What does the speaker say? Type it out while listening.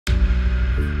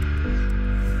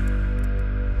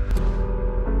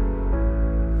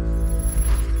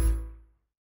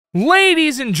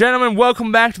Ladies and gentlemen,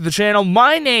 welcome back to the channel.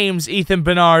 My name's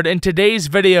EthanBenard. In today's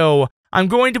video, I'm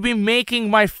going to be making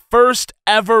my first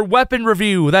ever weapon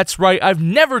review. That's right, I've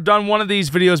never done one of these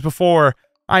videos before.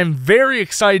 I'm very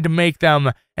excited to make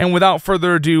them, and without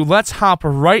further ado, let's hop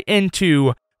right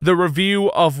into the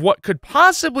review of what could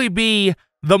possibly be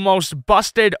the most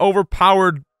busted,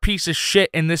 overpowered piece of shit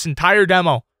in this entire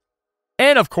demo.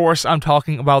 And of course, I'm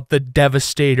talking about the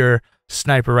Devastator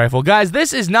sniper rifle. Guys,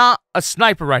 this is not a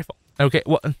sniper rifle. Okay,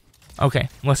 well, okay,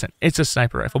 listen, it's a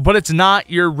sniper rifle, but it's not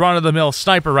your run-of-the-mill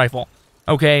sniper rifle.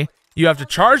 Okay, you have to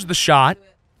charge the shot.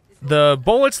 The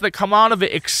bullets that come out of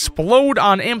it explode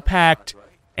on impact,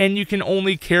 and you can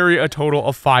only carry a total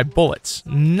of 5 bullets.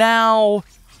 Now,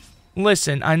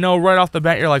 listen, I know right off the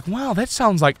bat you're like, wow, that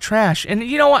sounds like trash. And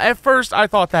you know what? At first, I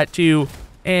thought that too.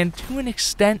 And to an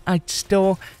extent, I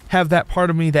still have that part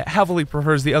of me that heavily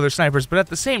prefers the other snipers. But at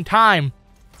the same time,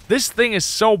 this thing is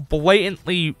so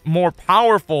blatantly more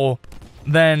powerful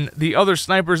than the other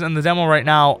snipers in the demo right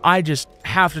now, I just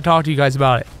have to talk to you guys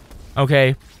about it.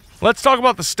 Okay, let's talk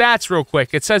about the stats real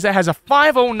quick. It says it has a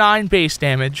 509 base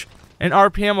damage, an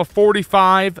RPM of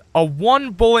 45, a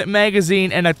 1-bullet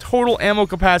magazine, and a total ammo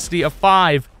capacity of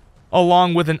 5,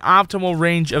 along with an optimal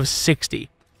range of 60.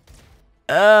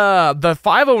 The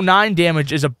 509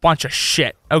 damage is a bunch of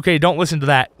shit. Okay, don't listen to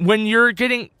that. When you're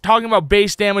talking about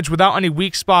base damage without any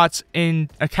weak spots in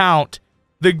account,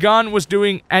 the gun was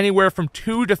doing anywhere from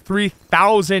 2,000 to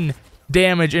 3,000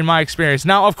 damage in my experience.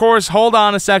 Now, of course, hold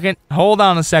on a second.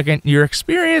 Your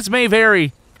experience may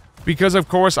vary, because of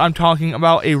course I'm talking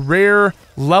about a rare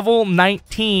level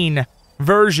 19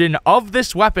 version of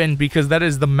this weapon, because that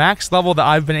is the max level that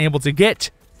I've been able to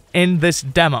get in this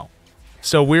demo.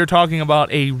 So we're talking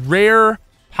about a rare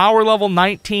power level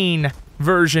 19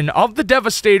 version of the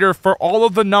Devastator for all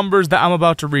of the numbers that I'm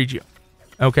about to read you.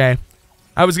 Okay?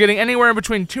 I was getting anywhere in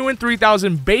between 2,000 and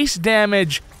 3,000 base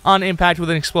damage on impact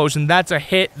with an explosion. That's a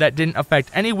hit that didn't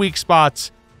affect any weak spots.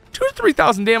 2,000 to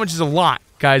 3,000 damage is a lot,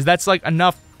 guys. That's like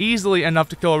enough, easily enough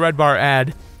to kill a red bar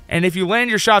ad. And if you land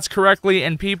your shots correctly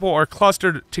and people are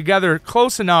clustered together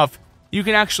close enough, you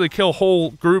can actually kill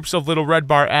whole groups of little red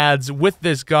bar ads with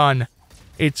this gun.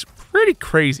 It's pretty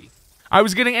crazy. I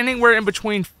was getting anywhere in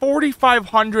between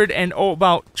 4,500 and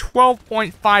about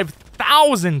 12.5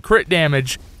 thousand crit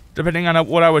damage, depending on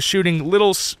what I was shooting.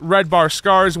 Little red bar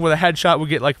scars with a headshot would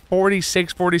get like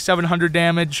 4,600, 4,700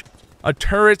 damage. A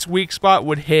turret's weak spot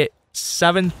would hit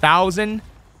 7,000.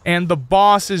 And the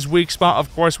boss's weak spot,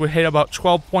 of course, would hit about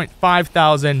 12.5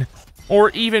 thousand. Or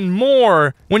even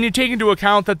more, when you take into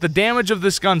account that the damage of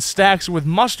this gun stacks with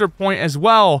muster point as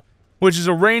well, which is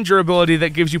a ranger ability that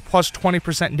gives you plus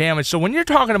 20% damage. So when you're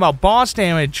talking about boss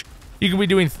damage, you can be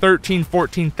doing 13,000,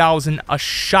 14,000 a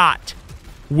shot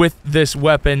with this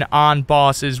weapon on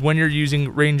bosses when you're using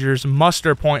ranger's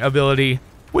muster point ability,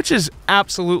 which is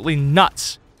absolutely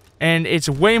nuts. And it's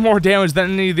way more damage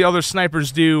than any of the other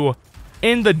snipers do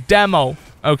in the demo.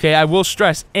 Okay, I will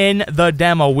stress, in the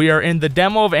demo. We are in the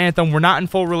demo of Anthem. We're not in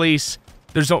full release.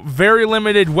 There's very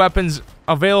limited weapons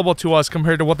available to us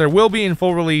compared to what there will be in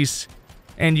full release,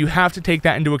 and you have to take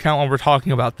that into account when we're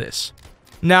talking about this.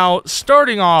 Now,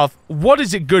 starting off, what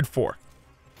is it good for?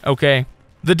 Okay,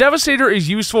 the Devastator is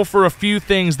useful for a few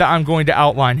things that I'm going to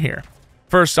outline here.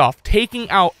 First off, taking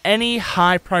out any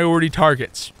high priority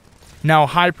targets. Now,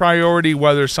 high priority,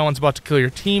 whether someone's about to kill your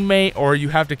teammate, or you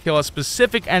have to kill a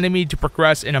specific enemy to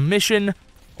progress in a mission,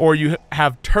 or you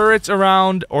have turrets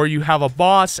around, or you have a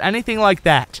boss, anything like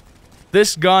that.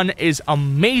 This gun is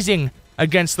amazing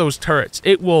against those turrets.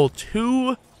 It will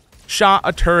 2-shot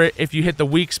a turret if you hit the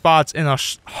weak spots in a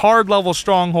hard level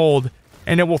stronghold,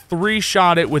 and it will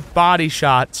 3-shot it with body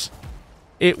shots.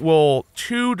 It will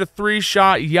 2 to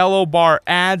 3-shot yellow bar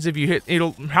ads if you hit.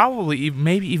 It'll probably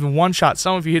maybe even 1-shot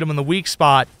some if you hit them in the weak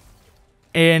spot.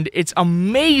 And it's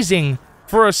amazing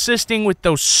for assisting with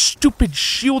those stupid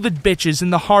shielded bitches in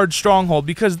the hard stronghold,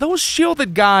 because those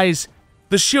shielded guys,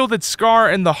 the shielded Scar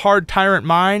and the hard Tyrant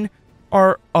Mine,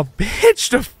 are a bitch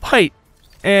to fight,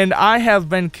 and I have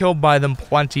been killed by them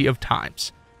plenty of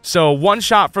times. So 1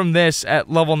 shot from this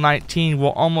at level 19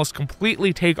 will almost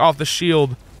completely take off the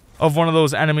shield of one of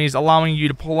those enemies, allowing you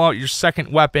to pull out your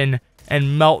second weapon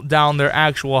and melt down their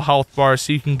actual health bar,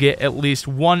 so you can get at least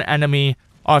one enemy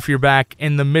off your back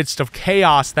in the midst of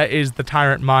chaos that is the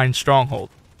Tyrant Mine stronghold.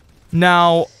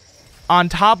 Now, on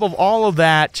top of all of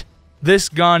that, this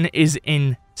gun is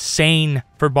insane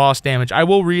for boss damage. I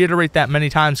will reiterate that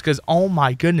many times, because oh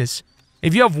my goodness,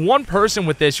 if you have one person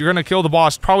with this, you're going to kill the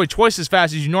boss probably twice as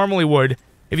fast as you normally would.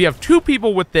 If you have 2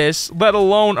 people with this, let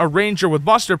alone a ranger with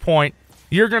muster point,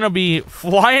 you're going to be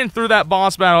flying through that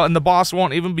boss battle, and the boss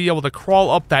won't even be able to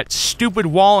crawl up that stupid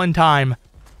wall in time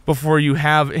before you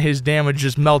have his damage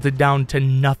just melted down to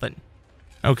nothing.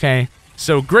 Okay?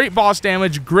 So, great boss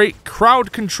damage, great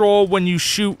crowd control when you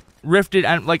shoot rifted,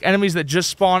 like, enemies that just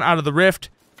spawn out of the rift.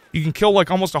 You can kill,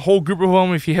 like, almost a whole group of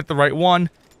them if you hit the right one.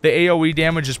 The AoE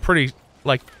damage is pretty,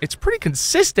 like, it's pretty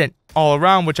consistent all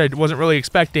around, which I wasn't really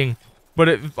expecting. But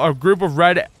if a group of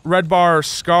red bar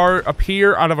scar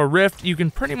appear out of a rift, you can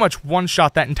pretty much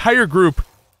one-shot that entire group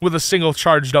with a single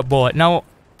charged up bullet. Now,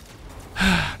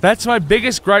 that's my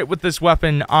biggest gripe with this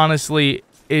weapon, honestly,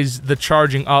 is the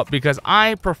charging up, because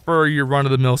I prefer your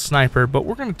run-of-the-mill sniper, but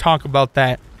we're going to talk about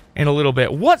that in a little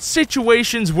bit. What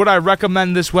situations would I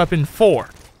recommend this weapon for?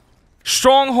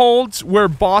 Strongholds, where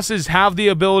bosses have the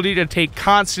ability to take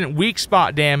constant weak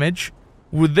spot damage.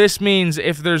 This means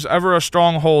if there's ever a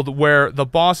stronghold where the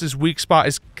boss's weak spot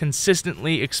is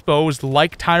consistently exposed,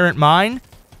 like Tyrant Mine,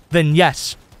 then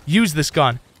yes, use this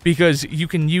gun, because you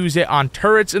can use it on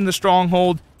turrets in the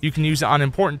stronghold, you can use it on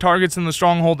important targets in the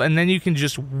stronghold, and then you can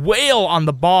just wail on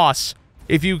the boss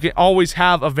if you can always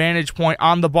have a vantage point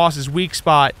on the boss's weak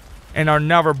spot and are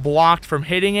never blocked from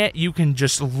hitting it. You can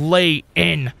just lay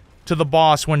in to the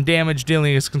boss when damage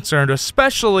dealing is concerned,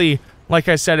 especially, like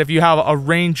I said, if you have a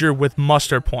ranger with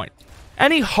muster point.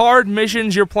 Any hard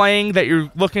missions you're playing that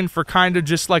you're looking for kind of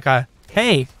just like a,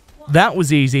 hey, that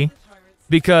was easy.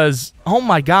 Because, oh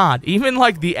my god, even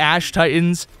like the Ash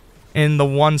Titans in the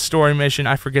one story mission,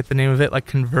 I forget the name of it, like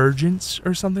Convergence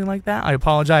or something like that. I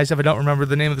apologize if I don't remember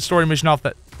the name of the story mission off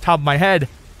the top of my head.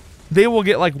 They will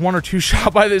get like 1 or 2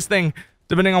 shot by this thing,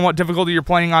 depending on what difficulty you're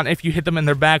playing on, if you hit them in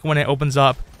their back when it opens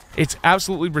up. It's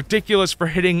absolutely ridiculous for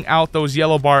hitting out those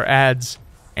yellow bar ads.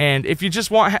 And if you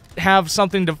just want to have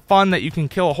something fun that you can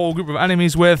kill a whole group of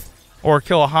enemies with, or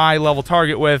kill a high level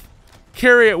target with,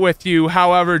 carry it with you.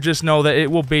 However, just know that it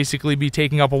will basically be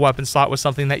taking up a weapon slot with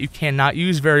something that you cannot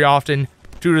use very often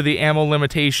due to the ammo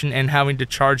limitation and having to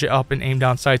charge it up and aim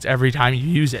down sights every time you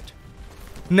use it.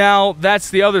 Now, that's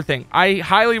the other thing. I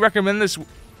highly recommend this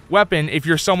weapon if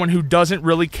you're someone who doesn't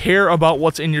really care about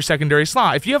what's in your secondary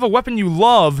slot. If you have a weapon you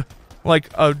love, like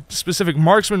a specific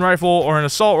marksman rifle or an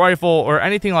assault rifle or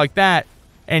anything like that,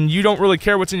 and you don't really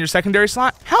care what's in your secondary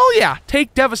slot, hell yeah,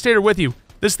 take Devastator with you.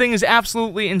 This thing is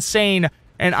absolutely insane,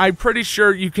 and I'm pretty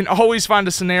sure you can always find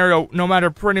a scenario, no matter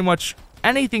pretty much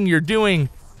anything you're doing,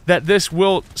 that this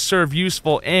will serve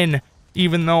useful in,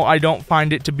 even though I don't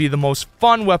find it to be the most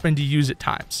fun weapon to use at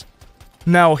times.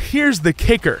 Now, here's the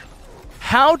kicker.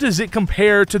 How does it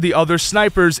compare to the other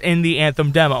snipers in the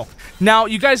Anthem demo? Now,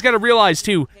 you guys gotta realize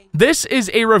too, this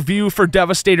is a review for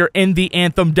Devastator in the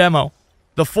Anthem demo.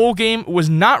 The full game was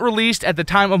not released at the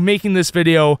time of making this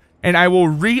video, and I will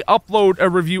re-upload a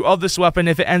review of this weapon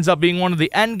if it ends up being one of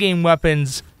the endgame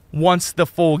weapons once the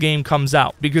full game comes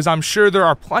out, because I'm sure there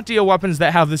are plenty of weapons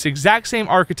that have this exact same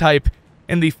archetype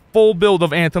in the full build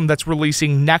of Anthem that's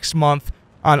releasing next month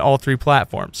on all 3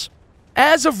 platforms.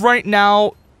 As of right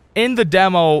now, in the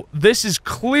demo, this is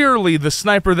clearly the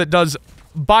sniper that does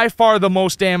by far the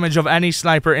most damage of any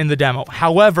sniper in the demo.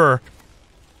 However,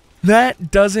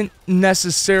 that doesn't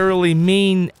necessarily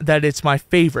mean that it's my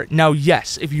favorite. Now,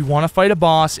 yes, if you want to fight a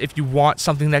boss, if you want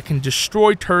something that can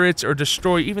destroy turrets or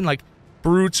destroy even like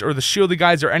brutes or the shielded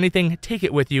guys or anything, take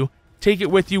it with you. Take it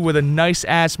with you with a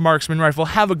nice-ass marksman rifle.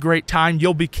 Have a great time.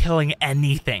 You'll be killing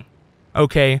anything.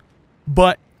 Okay?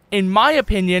 But in my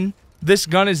opinion, this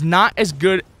gun is not as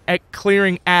good at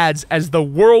clearing ads as the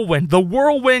Whirlwind. The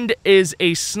Whirlwind is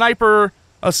a sniper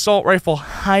assault rifle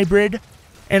hybrid,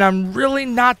 and I'm really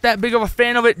not that big of a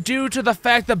fan of it due to the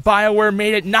fact that BioWare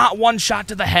made it not one shot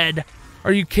to the head.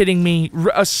 Are you kidding me?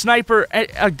 A sniper,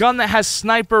 a gun that has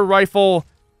sniper rifle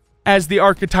as the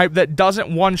archetype that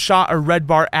doesn't one shot a red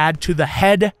bar ad to the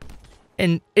head.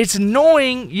 And it's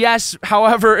annoying, yes,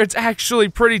 however, it's actually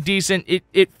pretty decent.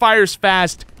 It fires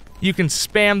fast. You can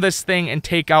spam this thing and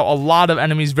take out a lot of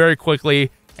enemies very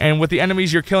quickly. And with the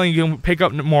enemies you're killing, you can pick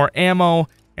up more ammo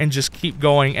and just keep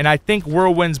going. And I think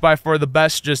Whirlwind's by far the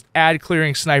best just ad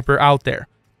clearing sniper out there.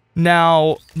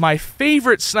 Now, my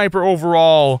favorite sniper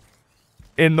overall,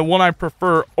 and the one I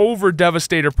prefer over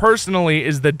Devastator personally,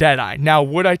 is the Deadeye. Now,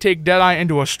 would I take Deadeye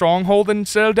into a stronghold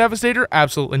instead of Devastator?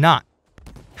 Absolutely not.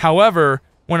 However,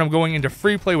 when I'm going into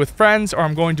free play with friends, or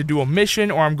I'm going to do a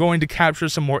mission, or I'm going to capture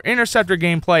some more interceptor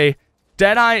gameplay,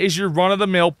 Deadeye is your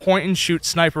run-of-the-mill point-and-shoot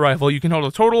sniper rifle. You can hold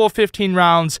a total of 15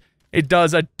 rounds. It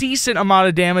does a decent amount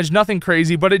of damage, nothing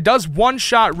crazy, but it does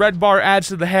one-shot red bar ads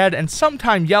to the head, and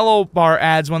sometimes yellow bar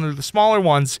ads, when they're the smaller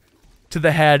ones, to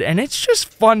the head, and it's just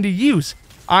fun to use.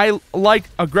 I like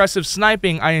aggressive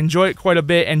sniping. I enjoy it quite a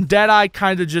bit, and Deadeye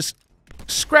kind of just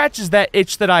scratches that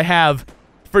itch that I have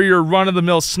for your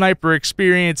run-of-the-mill sniper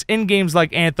experience in games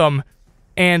like Anthem.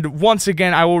 And once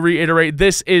again, I will reiterate,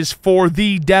 this is for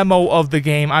the demo of the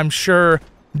game. I'm sure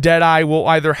Deadeye will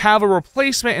either have a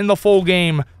replacement in the full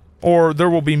game, or there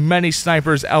will be many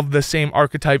snipers of the same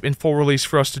archetype in full release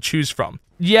for us to choose from.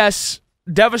 Yes,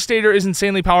 Devastator is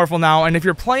insanely powerful now, and if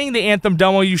you're playing the Anthem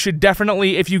demo, you should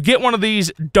definitely, if you get one of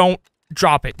these, don't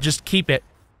drop it. Just keep it.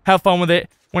 Have fun with it.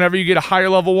 Whenever you get a higher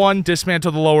level one,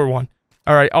 dismantle the lower one.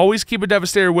 Alright, always keep a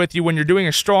Devastator with you when you're doing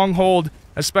a stronghold,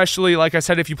 especially, like I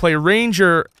said, if you play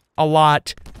Ranger a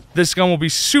lot, this gun will be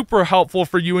super helpful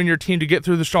for you and your team to get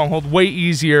through the stronghold way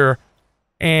easier,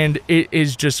 and it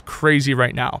is just crazy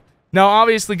right now. Now,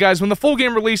 obviously, guys, when the full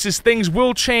game releases, things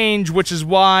will change, which is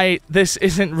why this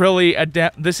isn't really a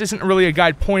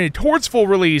guide pointed towards full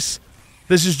release.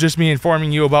 This is just me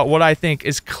informing you about what I think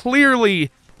is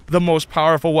clearly the most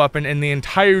powerful weapon in the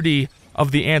entirety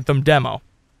of the Anthem demo.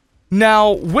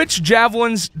 Now, which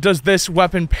javelins does this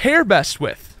weapon pair best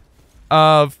with?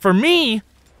 For me,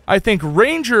 I think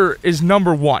Ranger is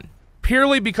number one,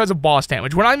 purely because of boss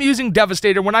damage. When I'm using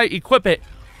Devastator, when I equip it,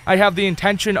 I have the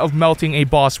intention of melting a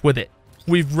boss with it.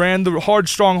 We've ran the hard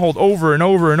stronghold over and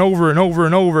over and over and over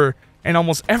and over, and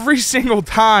almost every single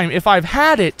time, if I've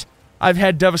had it, I've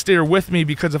had Devastator with me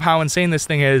because of how insane this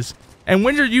thing is. And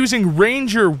when you're using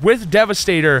Ranger with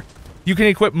Devastator, you can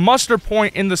equip Muster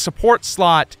Point in the support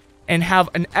slot and have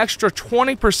an extra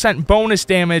 20% bonus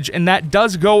damage, and that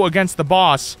does go against the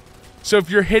boss. So if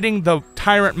you're hitting the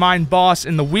Tyrant Mine boss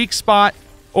in the weak spot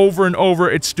over and over,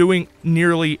 it's doing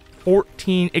nearly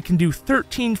 14, it can do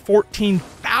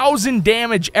 14,000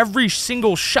 damage every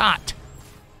single shot.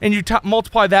 And you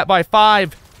multiply that by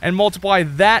 5 and multiply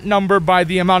that number by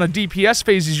the amount of DPS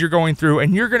phases you're going through,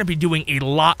 and you're going to be doing a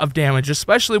lot of damage,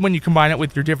 especially when you combine it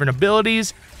with your different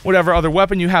abilities, whatever other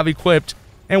weapon you have equipped,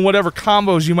 and whatever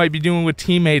combos you might be doing with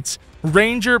teammates.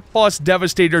 Ranger plus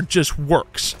Devastator just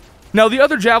works. Now, the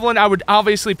other javelin I would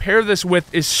obviously pair this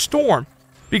with is Storm,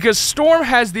 because Storm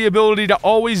has the ability to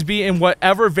always be in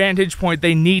whatever vantage point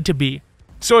they need to be.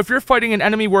 So if you're fighting an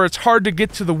enemy where it's hard to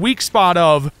get to the weak spot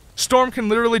of, Storm can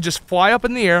literally just fly up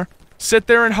in the air, sit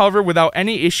there and hover without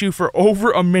any issue for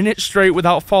over a minute straight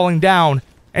without falling down,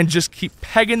 and just keep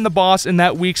pegging the boss in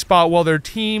that weak spot while their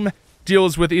team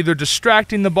deals with either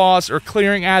distracting the boss or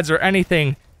clearing ads or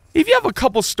anything. If you have a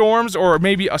couple Storms, or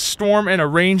maybe a Storm and a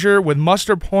Ranger with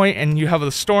Muster Point, and you have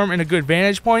a Storm and a good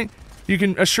vantage point, you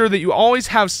can assure that you always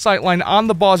have sightline on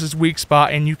the boss's weak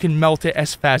spot, and you can melt it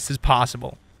as fast as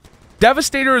possible.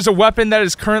 Devastator is a weapon that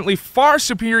is currently far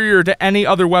superior to any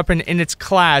other weapon in its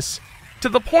class, to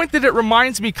the point that it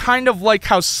reminds me kind of like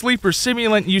how Sleeper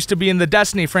Simulant used to be in the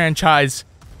Destiny franchise.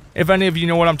 If any of you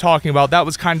know what I'm talking about, that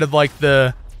was kind of like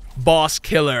the boss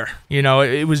killer. You know,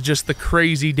 it was just the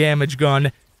crazy damage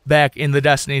gun back in the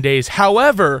Destiny days.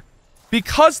 However,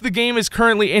 because the game is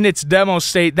currently in its demo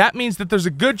state, that means that there's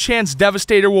a good chance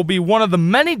Devastator will be one of the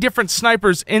many different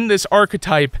snipers in this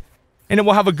archetype, and it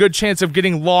will have a good chance of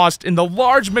getting lost in the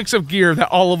large mix of gear that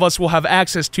all of us will have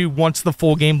access to once the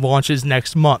full game launches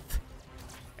next month.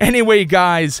 Anyway,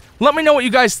 guys, let me know what you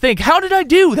guys think. How did I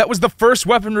do? That was the first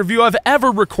weapon review I've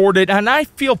ever recorded, and I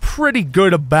feel pretty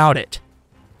good about it.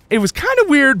 It was kind of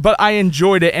weird, but I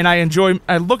enjoyed it, and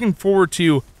I'm looking forward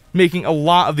to making a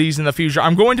lot of these in the future.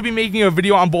 I'm going to be making a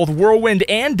video on both Whirlwind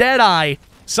and Deadeye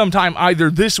sometime either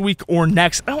this week or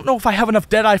next. I don't know if I have enough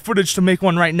Deadeye footage to make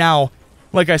one right now.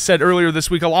 Like I said earlier this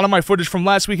week, a lot of my footage from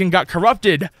last weekend got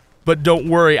corrupted, but don't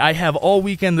worry, I have all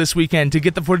weekend this weekend to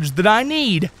get the footage that I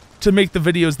need to make the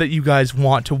videos that you guys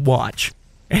want to watch.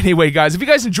 Anyway, guys, if you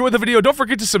guys enjoyed the video, don't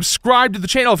forget to subscribe to the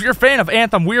channel. If you're a fan of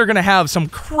Anthem, we are going to have some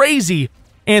crazy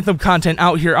Anthem content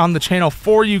out here on the channel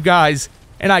for you guys,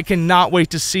 and I cannot wait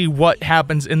to see what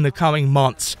happens in the coming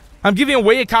months. I'm giving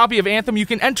away a copy of Anthem. You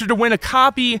can enter to win a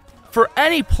copy for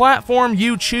any platform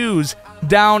you choose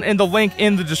down in the link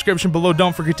in the description below.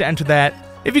 Don't forget to enter that.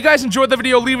 If you guys enjoyed the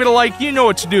video, leave it a like. You know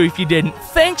what to do if you didn't.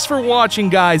 Thanks for watching,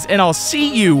 guys, and I'll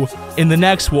see you in the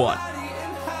next one.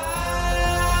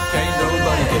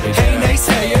 Hey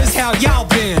naysayers, how y'all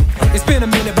been? It's been a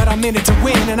minute, but I'm in it to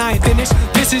win, and I ain't finished.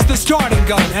 This is the starting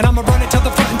gun, and I'ma run it to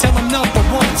the front until I'm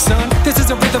 #1, son. This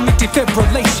is a rhythmic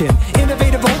defibrillation,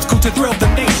 innovative old school to thrill the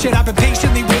nation. I've been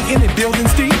patiently waiting and building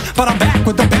steam, but I'm back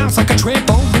with the bounce like a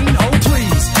trampoline.